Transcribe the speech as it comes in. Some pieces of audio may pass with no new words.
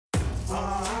Hey,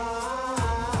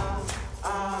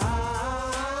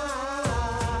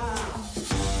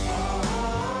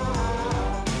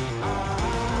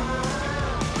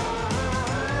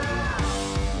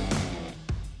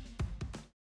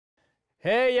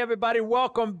 everybody.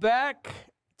 Welcome back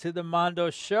to the Mondo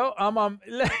Show.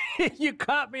 You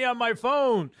caught me on my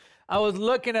phone. I was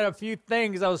looking at a few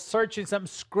things. I was searching some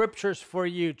scriptures for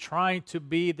you, trying to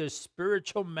be the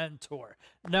spiritual mentor.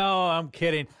 No, I'm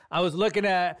kidding. I was looking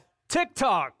at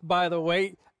TikTok, by the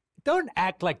way. Don't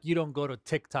act like you don't go to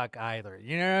TikTok either.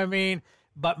 You know what I mean?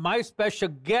 But my special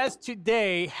guest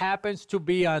today happens to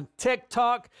be on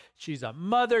TikTok. She's a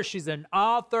mother. She's an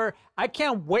author. I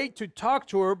can't wait to talk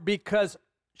to her because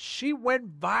she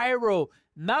went viral,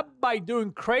 not by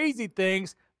doing crazy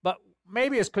things, but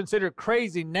maybe it's considered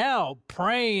crazy now,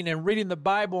 praying and reading the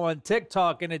Bible on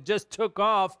TikTok, and it just took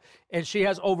off, and she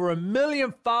has over 1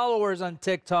 million followers on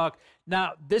TikTok.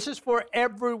 Now, this is for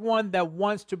everyone that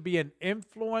wants to be an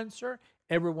influencer,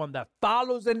 everyone that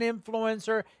follows an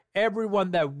influencer,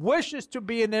 everyone that wishes to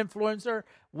be an influencer.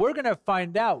 We're going to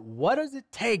find out, what does it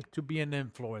take to be an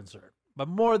influencer? But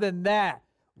more than that,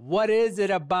 what is it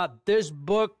about this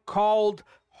book called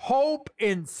Hope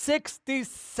in 60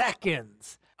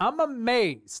 Seconds? I'm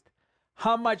amazed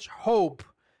how much hope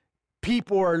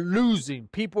people are losing.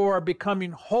 People are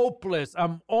becoming hopeless.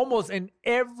 I'm almost in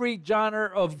every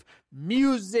genre of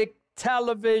music,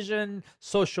 television,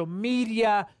 social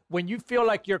media. When you feel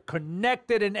like you're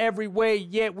connected in every way,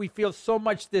 yet we feel so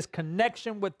much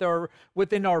disconnection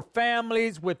within our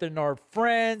families, within our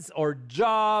friends, or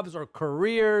jobs, or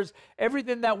careers,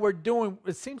 everything that we're doing,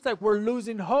 it seems like we're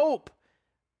losing hope.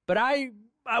 But I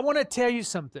want to tell you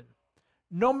something.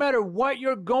 No matter what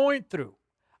you're going through,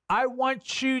 I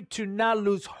want you to not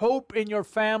lose hope in your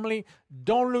family.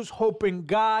 Don't lose hope in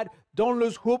God. Don't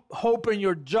lose hope in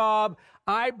your job.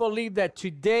 I believe that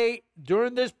today,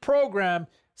 during this program,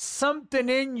 something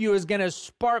in you is going to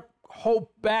spark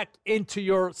hope back into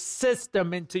your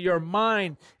system, into your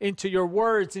mind, into your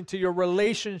words, into your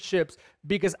relationships,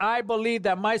 because I believe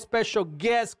that my special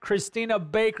guest, Christina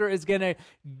Baker, is going to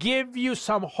give you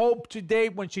some hope today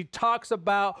when she talks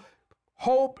about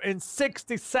hope in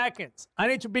 60 seconds. I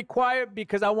need to be quiet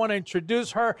because I want to introduce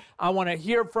her. I want to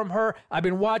hear from her. I've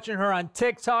been watching her on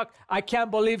TikTok. I can't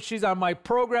believe she's on my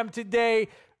program today.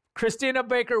 Christina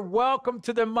Baker, welcome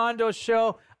to the Mondo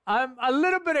Show. I'm a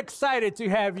little bit excited to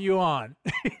have you on.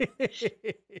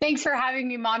 Thanks for having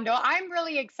me, Mondo. I'm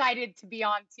really excited to be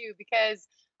on too, because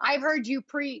I've heard you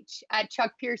preach at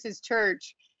Chuck Pierce's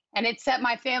church, and it set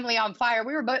my family on fire.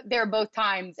 We were there both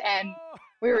times, and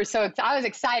we were I was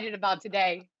excited about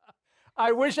today.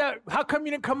 I wish how come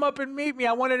you didn't come up and meet me?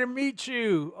 I wanted to meet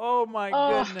you. Oh my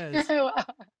goodness.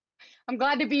 I'm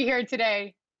glad to be here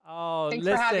today. Thanks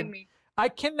for having me.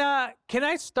 Can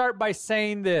I start by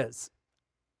saying this?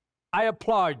 I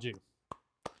applaud you.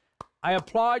 I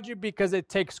applaud you because it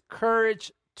takes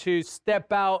courage to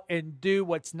step out and do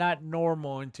what's not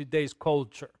normal in today's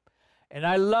culture. And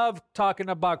I love talking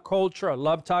about culture. I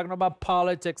love talking about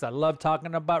politics. I love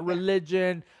talking about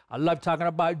religion. I love talking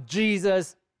about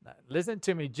Jesus. Listen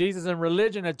to me. Jesus and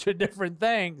religion are two different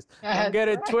things. Don't get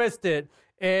it twisted.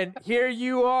 And here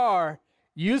you are.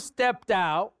 You stepped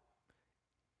out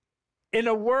in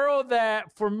a world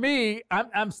that, for me,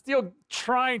 I'm still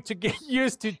trying to get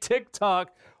used to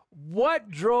TikTok.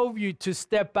 What drove you to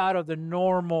step out of the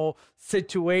normal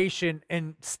situation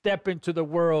and step into the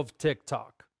world of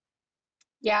TikTok?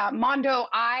 Yeah, Mondo,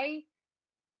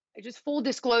 just full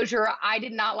disclosure, I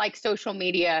did not like social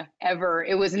media ever.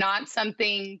 It was not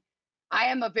something,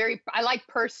 I like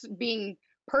being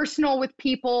personal with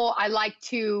people. I like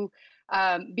to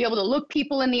be able to look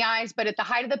people in the eyes, but at the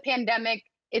height of the pandemic,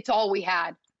 it's all we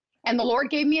had. And the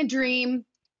Lord gave me a dream,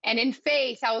 and in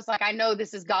faith, I was like, I know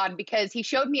this is God, because he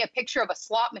showed me a picture of a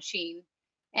slot machine.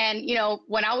 And,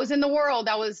 when I was in the world,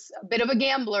 I was a bit of a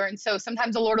gambler. And so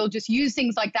sometimes the Lord will just use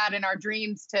things like that in our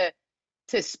dreams to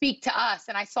speak to us.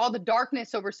 And I saw the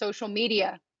darkness over social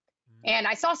media. And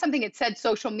I saw something that said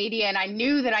social media, and I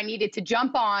knew that I needed to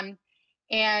jump on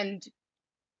and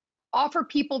offer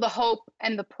people the hope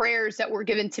and the prayers that were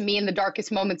given to me in the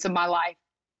darkest moments of my life.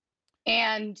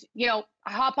 And, I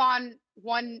hop on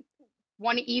one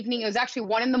evening. It was actually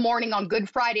 1 a.m. on Good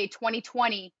Friday,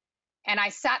 2020. And I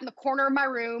sat in the corner of my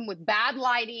room with bad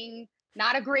lighting,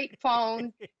 not a great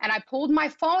phone. And I pulled my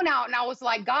phone out and I was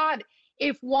like, God,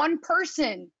 if one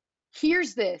person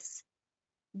hears this,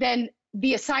 then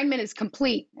the assignment is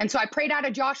complete. And so I prayed out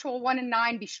of Joshua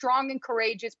 1:9, be strong and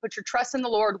courageous, put your trust in the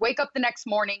Lord, wake up the next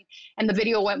morning, and the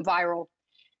video went viral.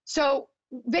 So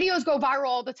videos go viral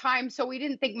all the time, so we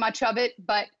didn't think much of it.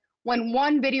 But when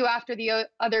one video after the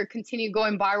other continued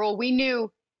going viral, we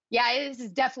knew, yeah, this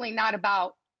is definitely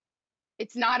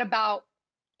it's not about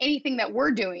anything that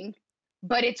we're doing,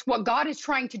 but it's what God is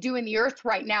trying to do in the earth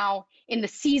right now, in the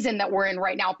season that we're in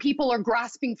right now. People are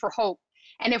grasping for hope.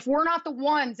 And if we're not the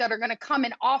ones that are going to come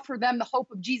and offer them the hope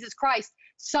of Jesus Christ,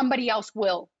 somebody else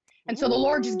will. And so the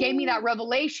Lord just gave me that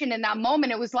revelation in that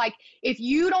moment. It was like, if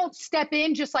you don't step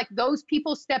in, just like those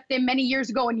people stepped in many years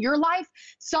ago in your life,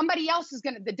 somebody else is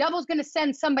the devil's going to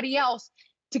send somebody else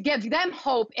to give them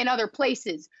hope in other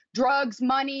places, drugs,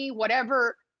 money,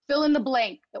 whatever, fill in the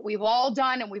blank, that we've all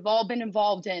done and we've all been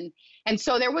involved in. And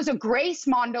so there was a grace,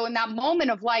 Mondo, in that moment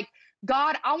of like,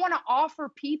 God, I want to offer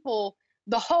people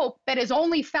the hope that is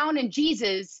only found in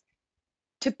Jesus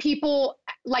to people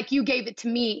like you gave it to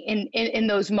me in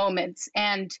those moments.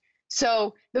 And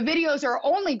so the videos are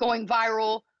only going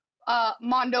viral,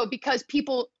 Mondo, because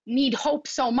people need hope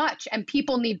so much and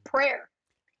people need prayer.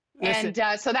 Listen,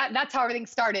 and so that's how everything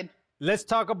started. Let's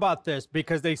talk about this,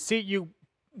 because they see you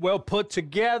well put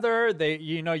together. They,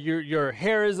 your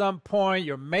hair is on point,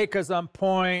 your makeup's on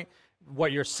point,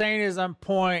 what you're saying is on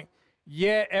point.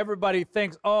 Yet everybody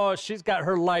thinks, oh, she's got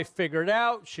her life figured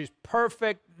out. She's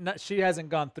perfect. She hasn't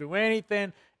gone through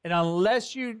anything. And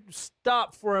unless you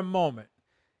stop for a moment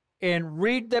and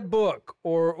read the book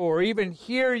or even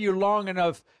hear you long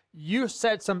enough, you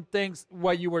said some things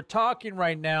while you were talking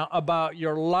right now about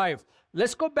your life.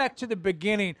 Let's go back to the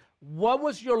beginning. What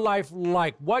was your life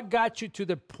like? What got you to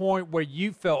the point where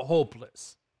you felt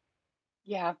hopeless?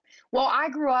 Yeah. Well, I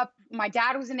grew up, my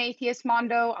dad was an atheist,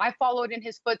 Mondo. I followed in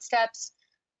his footsteps.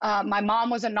 My mom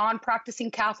was a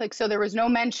non-practicing Catholic, so there was no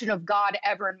mention of God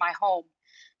ever in my home.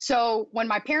 So when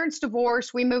my parents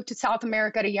divorced, we moved to South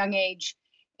America at a young age.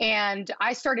 And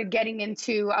I started getting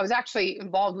I was actually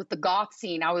involved with the goth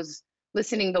scene. I was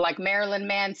listening to like Marilyn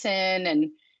Manson,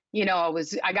 and,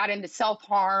 I got into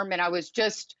self-harm, and I was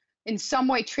just in some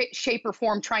way, shape or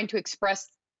form trying to express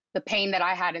the pain that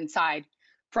I had inside.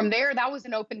 From there, that was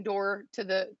an open door to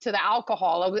the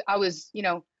alcohol. I was,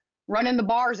 running the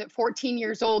bars at 14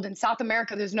 years old. In South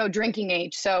America, there's no drinking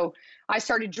age. So I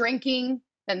started drinking,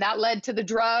 and that led to the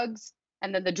drugs,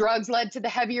 and then the drugs led to the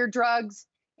heavier drugs.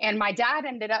 And my dad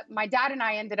and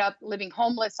I ended up living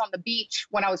homeless on the beach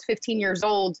when I was 15 years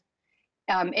old,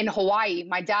 in Hawaii.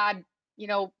 My dad,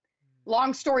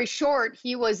 long story short,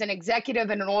 he was an executive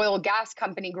in an oil and gas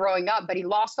company growing up, but he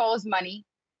lost all his money.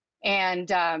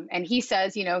 And he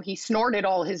says, he snorted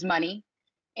all his money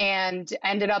and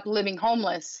ended up living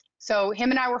homeless. So him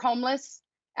and I were homeless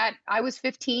I was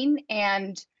 15.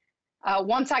 And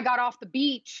once I got off the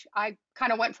beach, I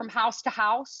kind of went from house to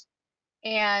house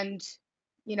and,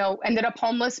 ended up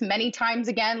homeless many times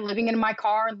again, living in my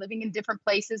car and living in different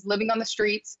places, living on the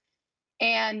streets.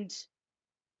 And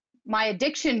my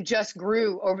addiction just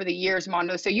grew over the years,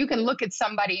 Mondo. So you can look at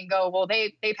somebody and go, well,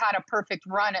 they've had a perfect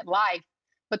run at life.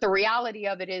 But the reality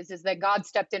of it is that God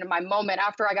stepped into my moment.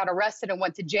 After I got arrested and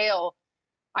went to jail,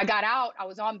 I got out, I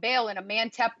was on bail, and a man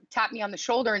tapped me on the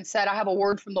shoulder and said, I have a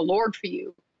word from the Lord for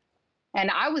you.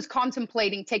 And I was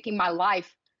contemplating taking my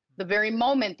life the very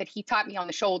moment that he tapped me on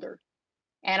the shoulder.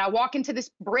 And I walk into this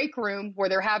break room where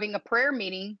they're having a prayer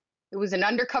meeting. It was an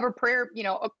undercover prayer,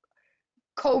 a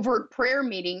covert prayer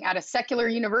meeting at a secular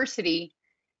university.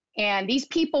 And these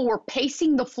people were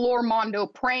pacing the floor, Mondo,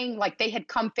 praying like they had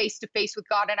come face to face with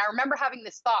God. And I remember having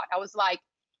this thought. I was like,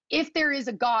 if there is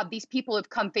a God, these people have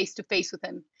come face to face with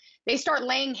him. They start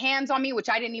laying hands on me, which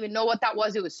I didn't even know what that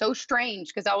was. It was so strange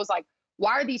because I was like,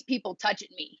 why are these people touching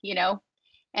me,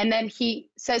 And then he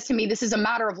says to me, this is a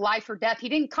matter of life or death. He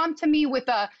didn't come to me with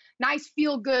a nice,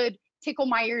 feel good, tickle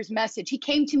my ears message. He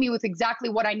came to me with exactly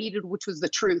what I needed, which was the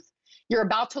truth. You're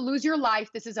about to lose your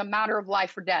life. This is a matter of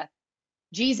life or death.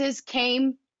 Jesus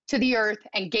came to the earth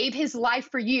and gave his life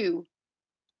for you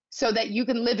so that you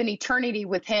can live in eternity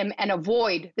with him and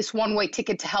avoid this one-way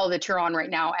ticket to hell that you're on right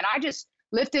now. And I just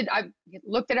I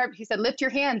looked at it, he said, lift your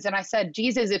hands. And I said,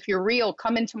 Jesus, if you're real,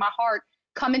 come into my heart,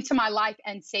 come into my life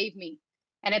and save me.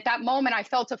 And at that moment, I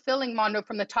felt a filling, Mondo,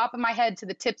 from the top of my head to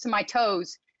the tips of my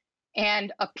toes,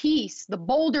 and a peace. The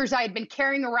boulders I had been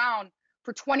carrying around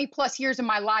for 20 plus years of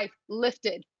my life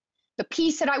lifted. The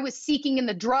peace that I was seeking in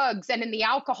the drugs and in the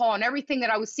alcohol and everything that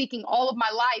I was seeking all of my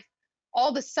life,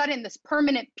 all of a sudden this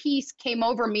permanent peace came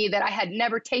over me that I had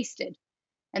never tasted.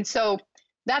 And so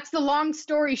that's the long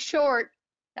story short.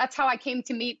 That's how I came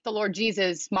to meet the Lord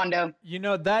Jesus, Mondo.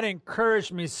 That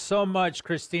encouraged me so much,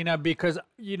 Christina, because,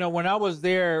 when I was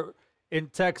there in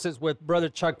Texas with Brother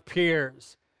Chuck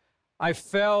Pierce, I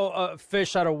fell a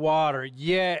fish out of water.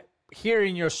 Yet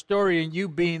hearing your story and you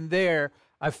being there,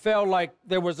 I felt like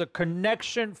there was a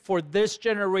connection for this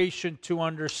generation to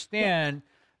understand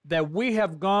that we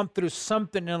have gone through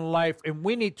something in life and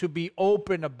we need to be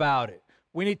open about it.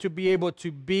 We need to be able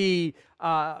to be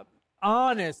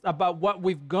honest about what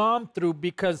we've gone through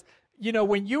because, you know,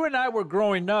 when you and I were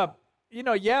growing up, you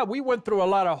know, yeah, we went through a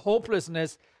lot of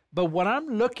hopelessness, but when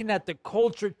I'm looking at the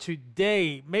culture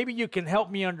today, maybe you can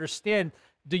help me understand,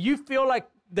 do you feel like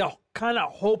the kind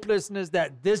of hopelessness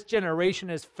that this generation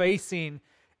is facing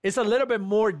is a little bit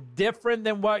more different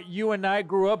than what you and I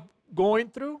grew up going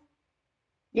through?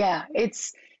 Yeah,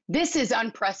 this is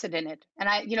unprecedented.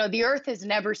 And the earth has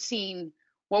never seen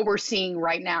what we're seeing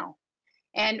right now.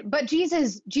 But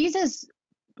Jesus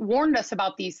warned us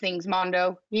about these things,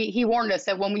 Mondo. He warned us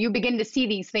that when you begin to see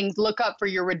these things, look up, for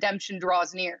your redemption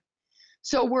draws near.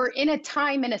 So we're in a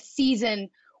time and a season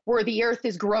where the earth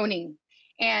is groaning.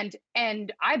 And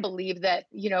I believe that,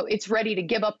 it's ready to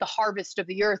give up the harvest of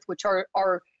the earth, which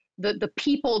are the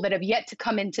people that have yet to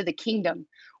come into the kingdom.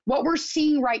 What we're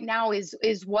seeing right now is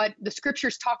what the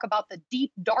scriptures talk about, the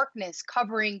deep darkness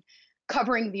covering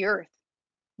the earth.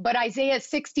 But Isaiah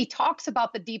 60 talks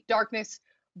about the deep darkness,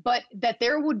 but that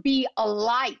there would be a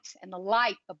light, and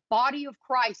the body of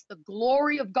Christ, the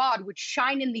glory of God would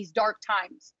shine in these dark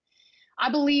times. I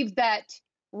believe that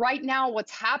right now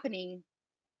what's happening,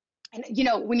 and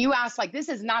when you ask, like, this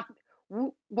is not,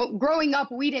 growing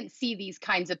up, we didn't see these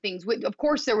kinds of things. Of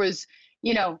course, there was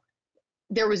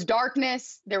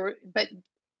darkness, but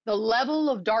the level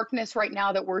of darkness right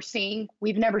now that we're seeing,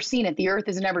 we've never seen it. The earth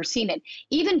has never seen it.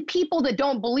 Even people that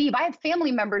don't believe, I have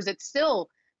family members that still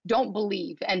don't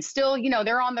believe and still,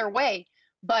 they're on their way.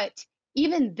 But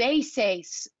even they say,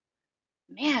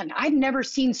 man, I've never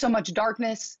seen so much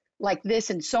darkness like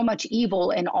this and so much evil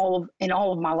in all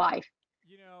of my life.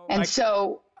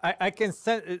 I can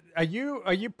sense. Are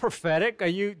you prophetic?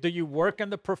 Do you work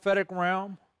in the prophetic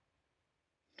realm?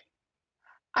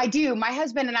 I do. My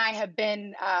husband and I have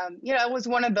been, it was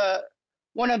one of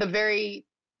the very,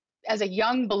 as a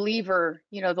young believer,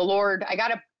 the Lord, I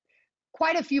got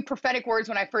quite a few prophetic words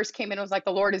when I first came in. It was like,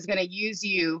 the Lord is going to use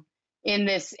you in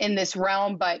this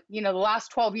realm. But, the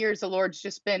last 12 years, the Lord's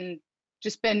just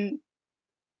been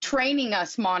training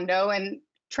us, Mondo, and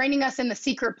training us in the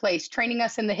secret place, training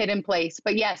us in the hidden place.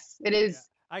 But yes, it is.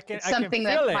 Yeah. It's something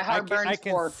that my heart burns for. I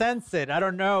can sense it. I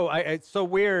don't know. It's so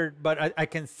weird, but I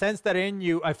can sense that in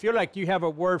you. I feel like you have a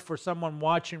word for someone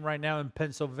watching right now in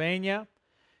Pennsylvania,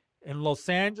 in Los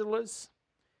Angeles,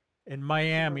 in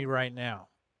Miami right now.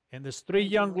 And there's 3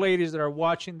 young ladies that are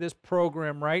watching this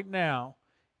program right now.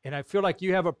 And I feel like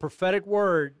you have a prophetic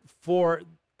word for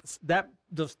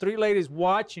those 3 ladies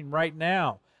watching right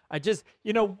now. I just,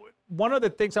 one of the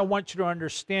things I want you to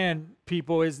understand,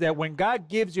 people, is that when God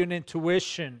gives you an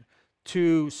intuition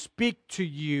to speak to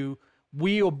you,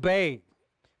 we obey.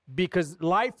 Because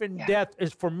life and death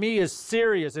for me is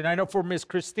serious. And I know for Miss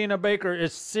Christina Baker,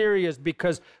 it's serious,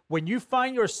 because when you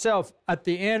find yourself at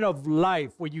the end of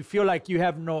life, where you feel like you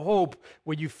have no hope,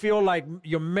 where you feel like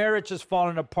your marriage is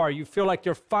falling apart, you feel like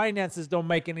your finances don't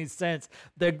make any sense,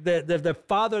 the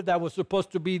father that was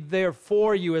supposed to be there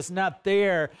for you is not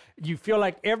there, you feel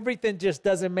like everything just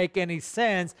doesn't make any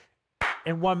sense.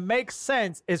 And what makes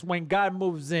sense is when God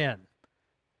moves in.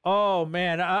 Oh,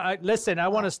 man. Listen, I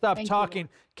want to stop talking.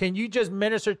 Can you just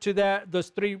minister to those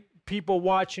 3 people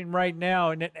watching right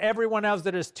now, and everyone else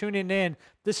that is tuning in?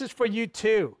 This is for you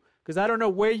too, because I don't know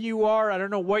where you are. I don't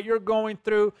know what you're going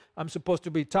through. I'm supposed to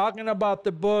be talking about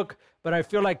the book, but I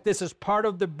feel like this is part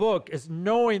of the book, is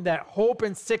knowing that hope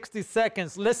in 60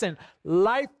 seconds. Listen,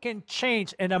 life can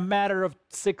change in a matter of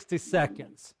 60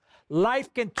 seconds.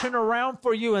 Life can turn around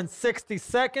for you in 60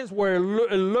 seconds where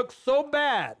it looks so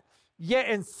bad. Yet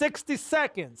in 60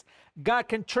 seconds, God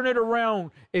can turn it around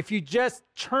if you just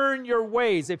turn your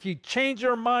ways, if you change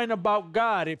your mind about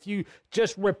God, if you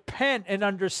just repent and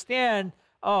understand,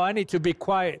 oh, I need to be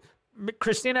quiet.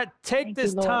 Christina, take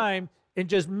this time and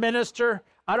just minister.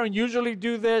 I don't usually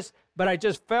do this, but I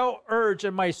just felt urged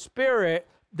in my spirit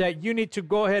that you need to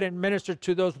go ahead and minister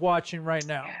to those watching right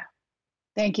now.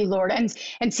 Thank you, Lord. And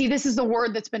see, this is the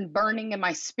word that's been burning in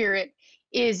my spirit,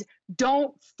 is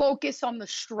don't focus on the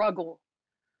struggle,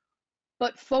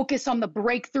 but focus on the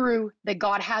breakthrough that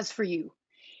God has for you.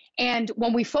 And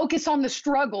when we focus on the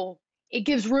struggle, it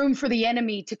gives room for the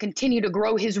enemy to continue to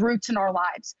grow his roots in our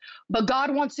lives. But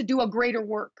God wants to do a greater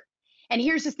work. And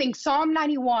here's the thing, Psalm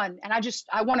 91, and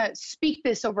I want to speak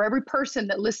this over every person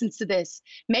that listens to this.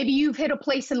 Maybe you've hit a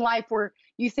place in life where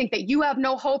you think that you have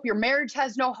no hope, your marriage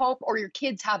has no hope, or your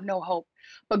kids have no hope.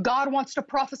 But God wants to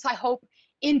prophesy hope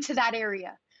into that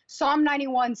area. Psalm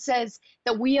 91 says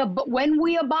that when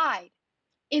we abide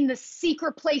in the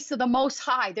secret place of the Most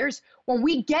High. When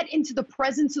we get into the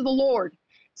presence of the Lord,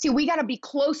 see, we got to be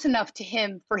close enough to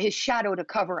him for his shadow to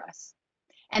cover us.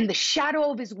 And the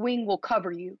shadow of his wing will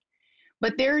cover you.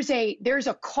 But there's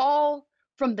a call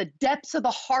from the depths of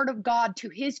the heart of God to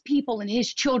his people and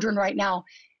his children right now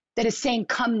that is saying,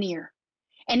 come near.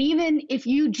 And even if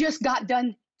you just got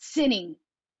done sinning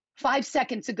 5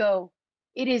 seconds ago,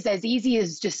 it is as easy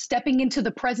as just stepping into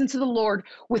the presence of the Lord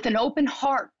with an open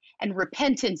heart and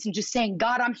repentance and just saying,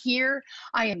 God, I'm here.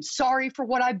 I am sorry for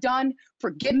what I've done.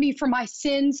 Forgive me for my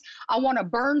sins. I want to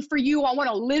burn for you. I want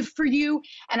to live for you.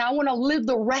 And I want to live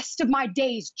the rest of my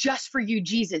days just for you,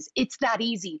 Jesus. It's that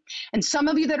easy. And some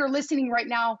of you that are listening right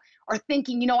now are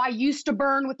thinking, I used to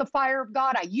burn with the fire of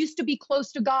God. I used to be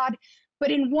close to God.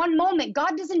 But in one moment,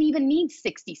 God doesn't even need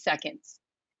 60 seconds.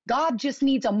 God just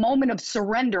needs a moment of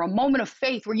surrender, a moment of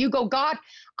faith where you go, God,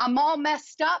 I'm all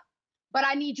messed up, but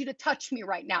I need you to touch me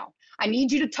right now. I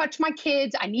need you to touch my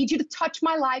kids. I need you to touch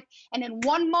my life. And in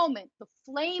one moment, the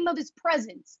flame of his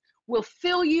presence will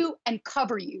fill you and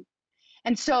cover you.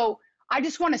 And so I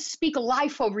just want to speak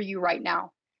life over you right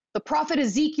now. The prophet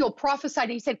Ezekiel prophesied,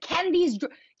 and he said, can these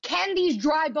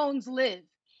dry bones live?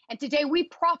 And today we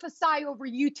prophesy over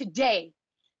you today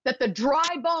that the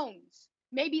dry bones,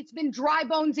 maybe it's been dry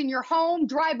bones in your home,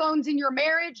 dry bones in your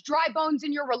marriage, dry bones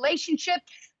in your relationship,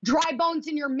 dry bones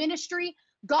in your ministry.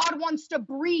 God wants to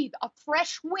breathe a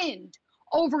fresh wind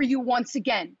over you once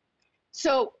again.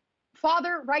 So,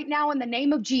 Father, right now in the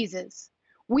name of Jesus,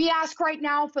 we ask right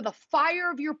now for the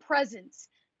fire of your presence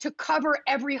to cover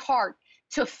every heart,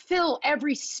 to fill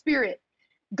every spirit.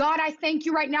 God, I thank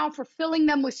you right now for filling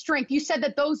them with strength. You said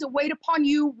that those that wait upon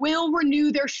you will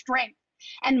renew their strength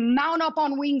and mount up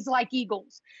on wings like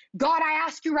eagles. God, I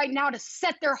ask you right now to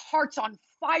set their hearts on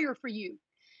fire for you.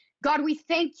 God, we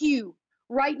thank you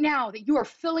right now that you are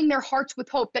filling their hearts with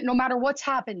hope, that no matter what's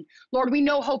happened, Lord, we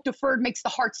know hope deferred makes the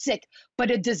heart sick,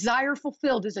 but a desire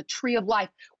fulfilled is a tree of life.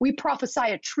 We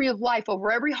prophesy a tree of life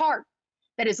over every heart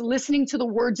that is listening to the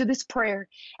words of this prayer.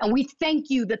 And we thank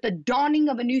you that the dawning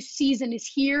of a new season is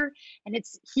here, and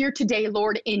it's here today,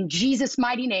 Lord, in Jesus'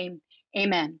 mighty name.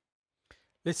 Amen.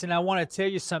 Listen, I want to tell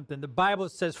you something. The Bible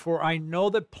says, for I know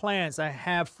the plans I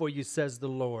have for you, says the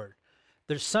Lord.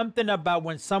 There's something about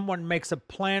when someone makes a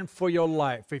plan for your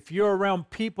life. If you're around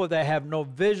people that have no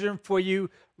vision for you,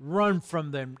 run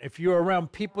from them. If you're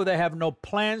around people that have no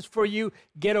plans for you,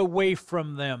 get away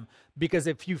from them. Because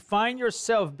if you find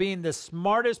yourself being the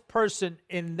smartest person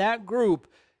in that group,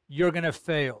 you're going to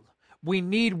fail. We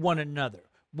need one another.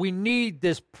 We need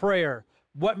this prayer.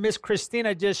 What Miss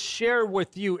Christina just shared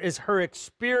with you is her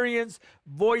experience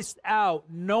voiced out,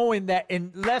 knowing that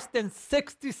in less than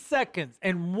 60 seconds,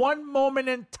 in one moment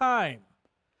in time,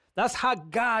 that's how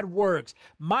God works.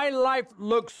 My life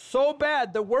looked so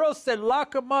bad. The world said,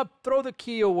 lock him up, throw the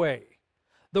key away.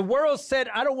 The world said,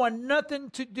 I don't want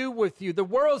nothing to do with you. The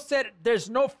world said, there's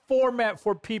no format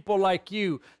for people like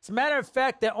you. As a matter of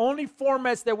fact, the only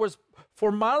formats that was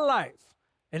for my life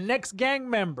and next gang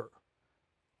member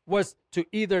was to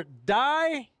either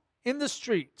die in the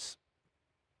streets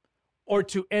or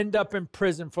to end up in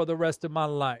prison for the rest of my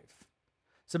life.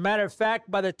 As a matter of fact,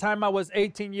 by the time I was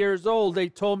 18 years old, they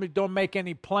told me don't make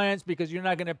any plans because you're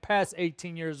not going to pass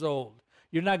 18 years old.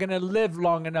 You're not going to live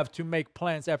long enough to make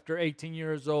plans after 18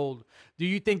 years old. Do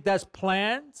you think that's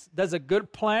plans? That's a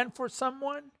good plan for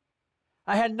someone?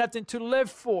 I had nothing to live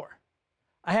for.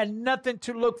 I had nothing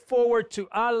to look forward to.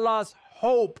 I lost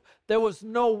hope. There was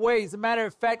no way. As a matter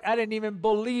of fact, I didn't even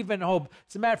believe in hope.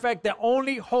 As a matter of fact, the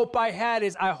only hope I had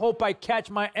is I hope I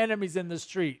catch my enemies in the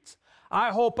streets.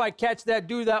 I hope I catch that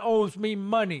dude that owes me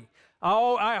money.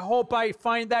 I hope I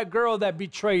find that girl that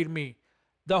betrayed me.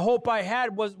 The hope I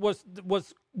had was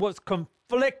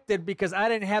conflicted because I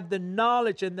didn't have the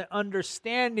knowledge and the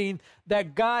understanding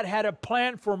that God had a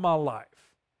plan for my life.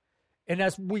 And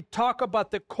as we talk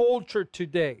about the culture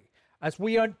today, as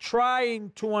we are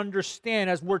trying to understand,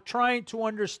 as we're trying to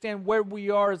understand where we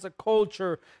are as a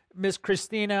culture, Miss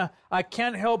Christina, I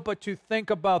can't help but to think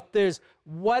about this.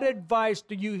 What advice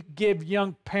do you give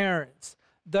young parents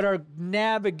that are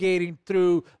navigating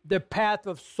through the path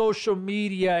of social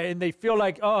media and they feel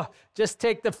like, oh, just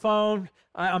take the phone.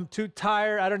 I'm too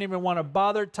tired. I don't even want to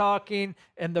bother talking.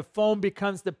 And the phone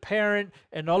becomes the parent.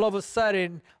 And all of a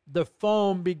sudden, the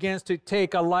phone begins to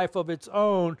take a life of its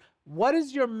own. What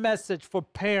is your message for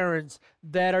parents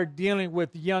that are dealing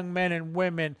with young men and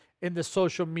women in the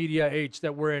social media age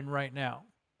that we're in right now?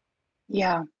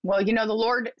 Yeah. Well, the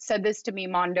Lord said this to me,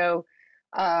 Mondo,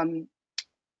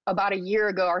 about a year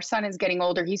ago. Our son is getting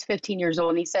older. He's 15 years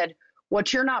old. And he said,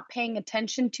 what you're not paying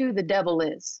attention to, the devil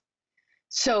is.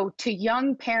 So to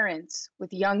young parents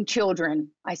with young children,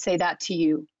 I say that to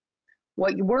you.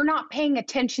 What we're not paying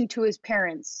attention to as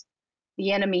parents,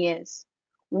 the enemy is.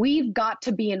 We've got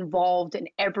to be involved in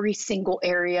every single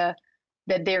area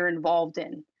that they're involved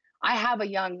in. I have a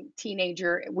young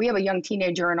teenager. We have a young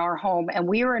teenager in our home, and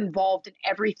we are involved in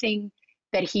everything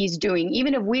that he's doing.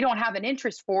 Even if we don't have an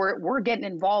interest for it, we're getting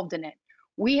involved in it.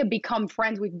 We have become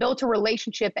friends. We've built a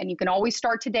relationship, and you can always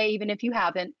start today, even if you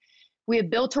haven't. We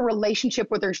have built a relationship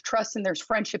where there's trust and there's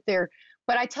friendship there.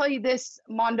 But I tell you this,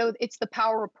 Mondo, it's the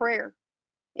power of prayer.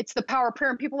 It's the power of prayer.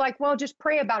 And people are like, well, just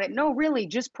pray about it. No, really,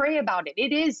 just pray about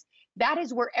it. That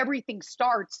is where everything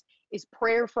starts, is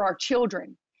prayer for our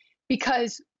children.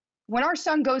 Because when our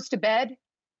son goes to bed,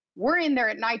 we're in there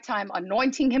at nighttime,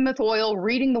 anointing him with oil,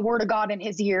 reading the word of God in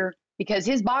his ear, because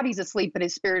his body's asleep, but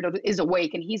his spirit is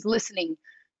awake, and his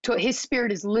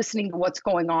spirit is listening to what's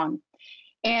going on.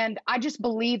 And I just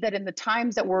believe that in the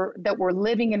times that we're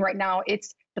living in right now,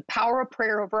 it's the power of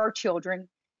prayer over our children.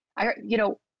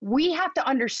 We have to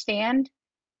understand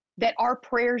that our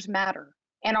prayers matter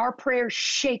and our prayers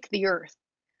shake the earth.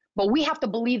 But we have to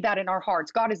believe that in our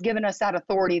hearts. God has given us that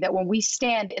authority, that when we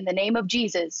stand in the name of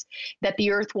Jesus, that the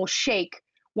earth will shake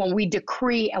when we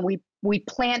decree and we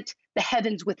plant the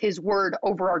heavens with his word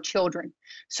over our children.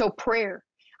 So prayer,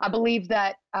 I believe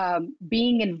that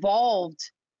being involved,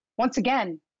 once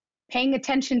again, paying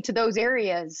attention to those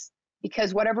areas,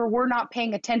 because whatever we're not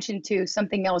paying attention to,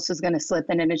 something else is going to slip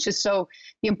in. And it's just so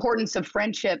the importance of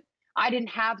friendship. I didn't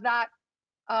have that,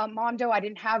 Mondo. I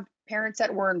didn't have parents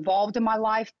that were involved in my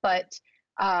life, but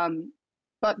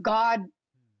God,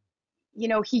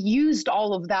 he used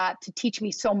all of that to teach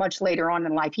me so much later on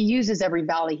in life. He uses every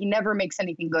valley. He never makes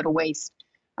anything go to waste.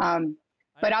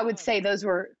 But I would say those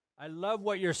were. I love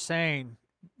what you're saying.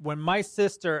 When my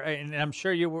sister, and I'm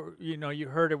sure you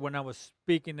heard it when I was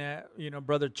speaking at,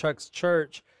 Brother Chuck's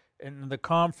church in the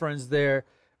conference there,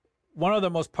 one of the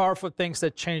most powerful things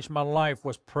that changed my life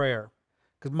was prayer.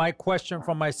 Because my question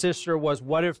from my sister was,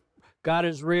 what if God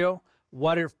is real?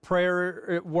 What if prayer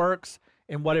it works?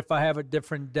 And what if I have a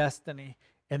different destiny?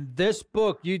 In this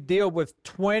book, you deal with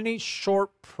 20 short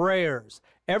prayers.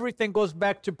 Everything goes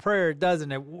back to prayer,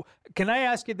 doesn't it? Can I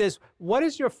ask you this? What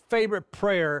is your favorite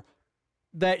prayer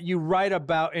that you write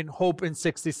about in Hope in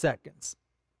 60 Seconds?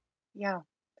 Yeah.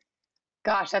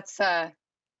 Gosh,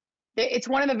 it's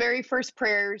one of the very first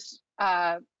prayers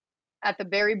at the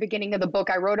very beginning of the book.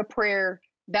 I wrote a prayer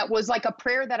that was like a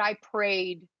prayer that I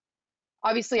prayed.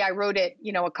 Obviously, I wrote it,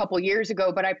 a couple years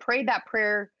ago, but I prayed that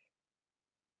prayer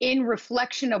in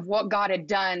reflection of what God had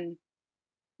done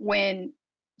when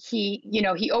he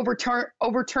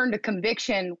overturned a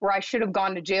conviction where I should have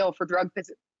gone to jail for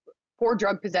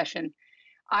drug possession.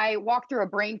 I walked through a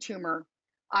brain tumor.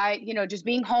 Just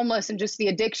being homeless and just the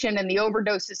addiction and the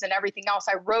overdoses and everything else.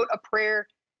 I wrote a prayer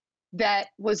that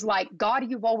was like, God,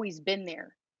 you've always been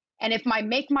there. And if I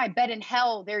make my bed in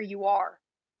hell, there you are.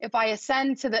 If I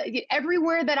ascend to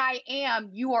everywhere that I am,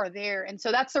 you are there. And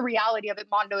so that's the reality of it,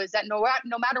 Mondo, is that no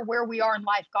matter where we are in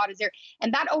life, God is there.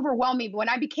 And that overwhelmed me. When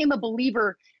I became a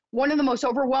believer, one of the most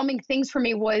overwhelming things for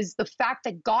me was the fact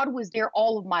that God was there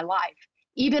all of my life.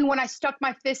 Even when I stuck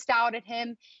my fist out at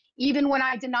him, even when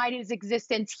I denied his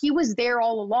existence, he was there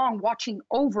all along watching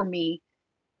over me.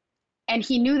 And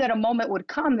he knew that a moment would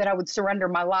come that I would surrender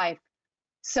my life.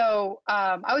 So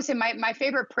I would say my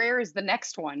favorite prayer is the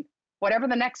next one, whatever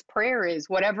the next prayer is,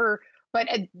 whatever. But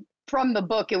from the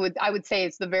book, I would say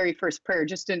it's the very first prayer,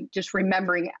 just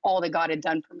remembering all that God had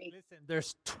done for me. Listen,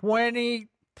 there's 20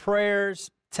 prayers,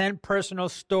 10 personal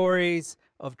stories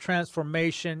of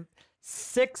transformation.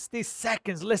 60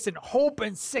 seconds. Listen, hope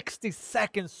in 60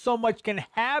 seconds. So much can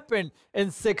happen in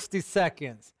 60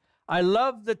 seconds. I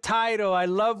love the title. I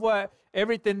love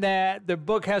everything that the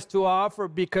book has to offer,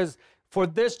 because for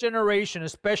this generation,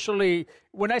 especially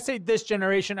when I say this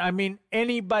generation, I mean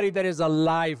anybody that is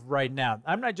alive right now.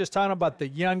 I'm not just talking about the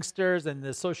youngsters and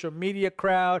the social media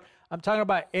crowd. I'm talking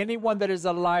about anyone that is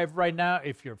alive right now.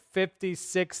 If you're 50,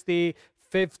 60,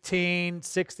 15,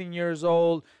 16 years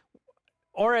old,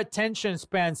 our attention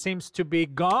span seems to be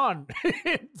gone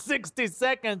in 60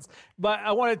 seconds. But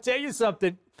I want to tell you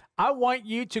something. I want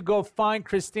you to go find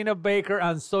Christina Baker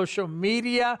on social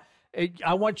media.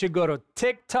 I want you to go to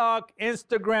TikTok,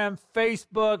 Instagram,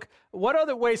 Facebook. What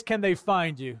other ways can they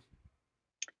find you?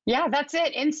 Yeah, that's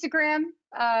it. Instagram,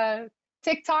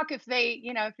 TikTok, if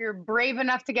you're brave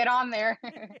enough to get on there.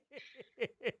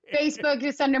 Facebook,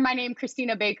 just under my name,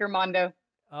 Christina Baker Mondo.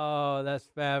 Oh, that's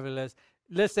fabulous.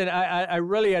 Listen, I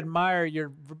really admire your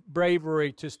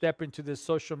bravery to step into the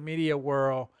social media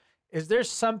world Is there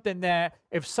something that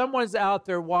if someone's out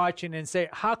there watching and say,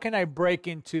 how can I break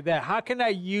into that? How can I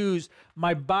use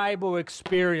my Bible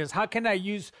experience? How can I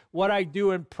use what I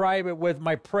do in private with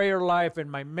my prayer life and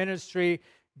my ministry?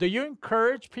 Do you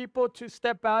encourage people to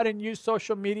step out and use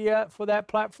social media for that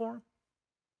platform?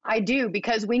 I do,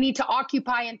 because we need to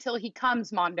occupy until he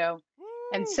comes, Mondo.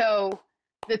 And so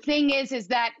the thing is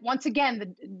that once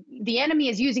again, the enemy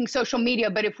is using social media,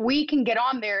 but if we can get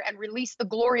on there and release the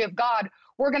glory of God,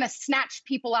 we're going to snatch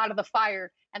people out of the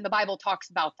fire. And the Bible talks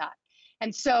about that.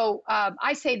 And so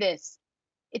I say this,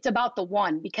 it's about the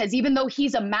one, because even though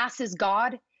he's a masses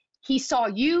God, he saw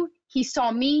you, he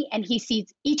saw me, and he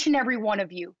sees each and every one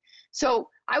of you. So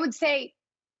I would say,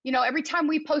 you know, every time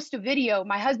we post a video,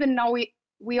 my husband and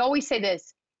we always say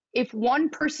this, if one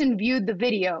person viewed the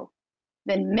video,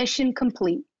 then mission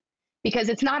complete. Because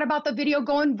it's not about the video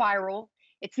going viral.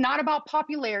 It's not about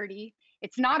popularity.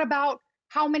 It's not about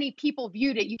how many people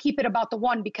viewed it. You keep it about the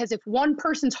one, because if one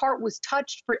person's heart was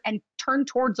touched and turned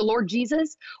towards the Lord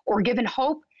Jesus or given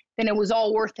hope, then it was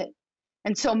all worth it.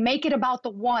 And so make it about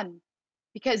the one,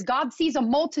 because God sees a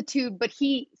multitude, but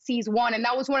he sees one. And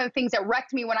that was one of the things that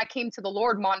wrecked me when I came to the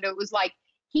Lord, Mondo. It was like,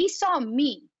 he saw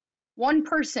me, one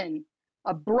person,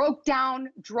 a broke down,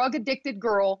 drug addicted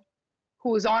girl who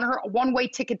was on her one-way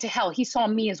ticket to hell. He saw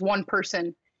me as one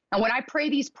person. And when I pray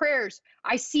these prayers,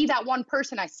 I see that one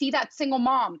person. I see that single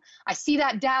mom. I see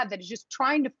that dad that is just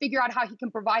trying to figure out how he can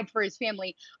provide for his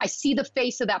family. I see the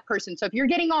face of that person. So if you're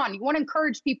getting on, you want to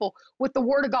encourage people with the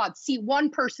word of God, see one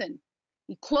person.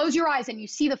 You close your eyes and you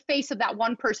see the face of that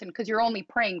one person, because you're only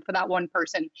praying for that one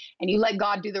person, and you let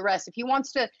God do the rest. If he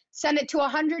wants to send it to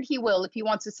 100, he will. If he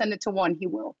wants to send it to one, he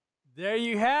will. There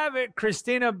you have it,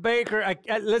 Christina Baker.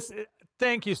 Listen,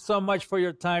 thank you so much for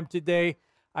your time today.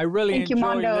 I really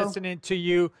enjoyed listening to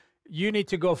you. You need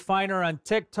to go find her on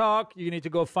TikTok. You need to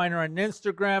go find her on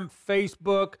Instagram,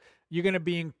 Facebook. You're going to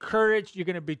be encouraged. You're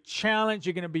going to be challenged.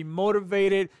 You're going to be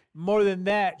motivated. More than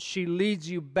that, she leads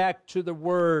you back to the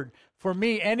Word. For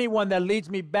me, anyone that leads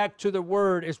me back to the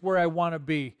Word is where I want to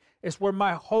be. It's where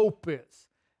my hope is.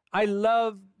 I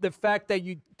love the fact that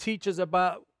you teach us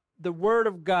about the Word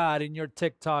of God in your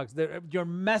TikToks, your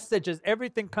messages.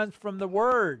 Everything comes from the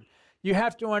Word. You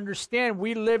have to understand,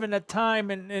 we live in a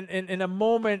time and in a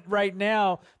moment right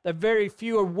now that very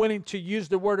few are willing to use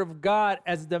the Word of God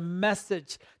as the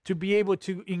message to be able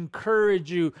to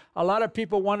encourage you. A lot of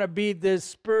people want to be this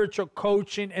spiritual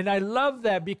coaching, and I love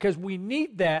that, because we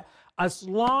need that as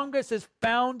long as it's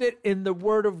founded in the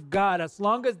Word of God, as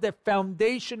long as the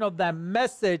foundation of that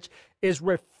message is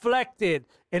reflected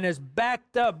and is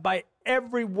backed up by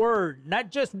every word, not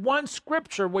just one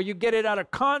scripture where you get it out of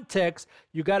context.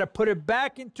 You got to put it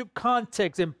back into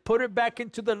context and put it back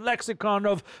into the lexicon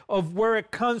of where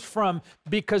it comes from,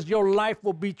 because your life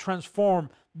will be transformed.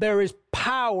 There is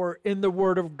power in the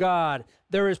Word of God.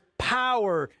 There is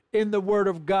power in the Word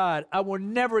of God. I will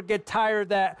never get tired of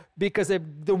that, because if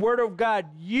the Word of God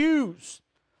used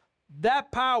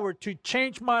that power to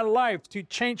change my life, to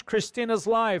change Christina's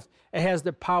life, it has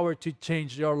the power to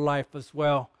change your life as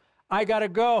well. I got to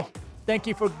go. Thank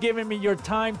you for giving me your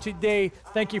time today.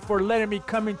 Thank you for letting me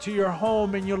come into your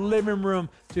home and your living room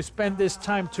to spend this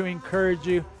time to encourage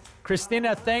you.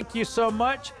 Christina, thank you so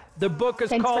much. The book is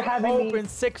called Hope in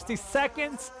 60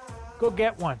 Seconds. Go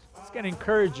get one. It's going to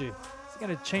encourage you. It's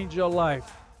going to change your life.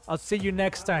 I'll see you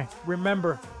next time.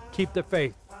 Remember, keep the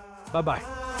faith.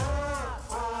 Bye-bye.